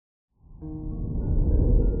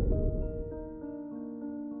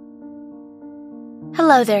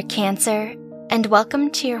Hello there, Cancer, and welcome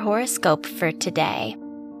to your horoscope for today,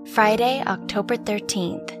 Friday, October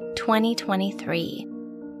 13th, 2023.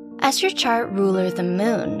 As your chart ruler, the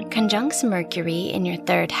moon, conjuncts Mercury in your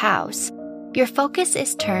third house, your focus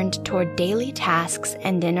is turned toward daily tasks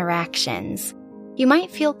and interactions. You might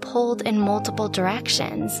feel pulled in multiple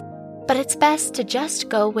directions, but it's best to just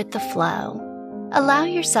go with the flow. Allow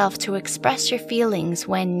yourself to express your feelings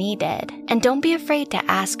when needed, and don't be afraid to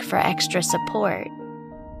ask for extra support.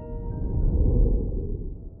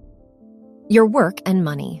 Your work and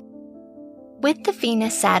money. With the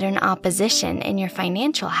Venus-Saturn opposition in your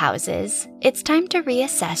financial houses, it's time to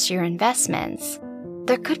reassess your investments.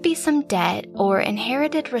 There could be some debt or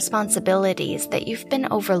inherited responsibilities that you've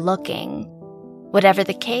been overlooking. Whatever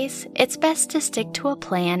the case, it's best to stick to a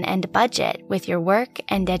plan and budget with your work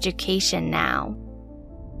and education now.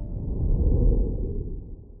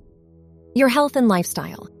 Your health and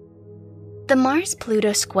lifestyle. The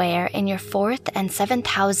Mars-Pluto square in your 4th and 7th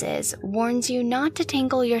houses warns you not to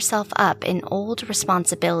tangle yourself up in old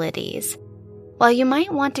responsibilities. While you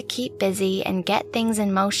might want to keep busy and get things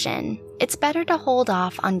in motion, it's better to hold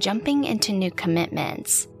off on jumping into new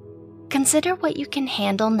commitments. Consider what you can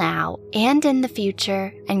handle now and in the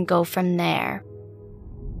future and go from there.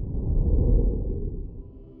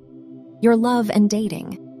 Your love and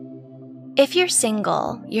dating. If you're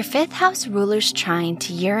single, your 5th house ruler's trine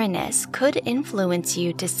to Uranus could influence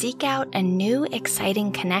you to seek out a new,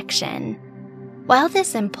 exciting connection. While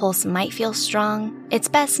this impulse might feel strong, it's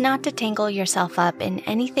best not to tangle yourself up in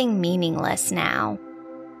anything meaningless now.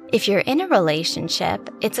 If you're in a relationship,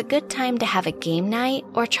 it's a good time to have a game night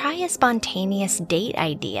or try a spontaneous date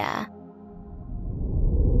idea.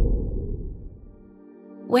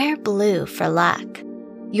 Wear blue for luck.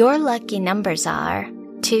 Your lucky numbers are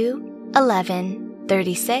 2, 11,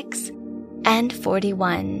 36, and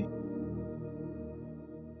 41.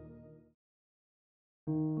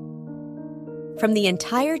 From the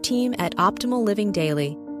entire team at Optimal Living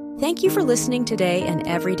Daily, thank you for listening today and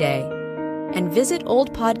every day. And visit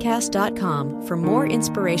oldpodcast.com for more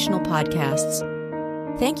inspirational podcasts.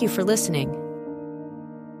 Thank you for listening.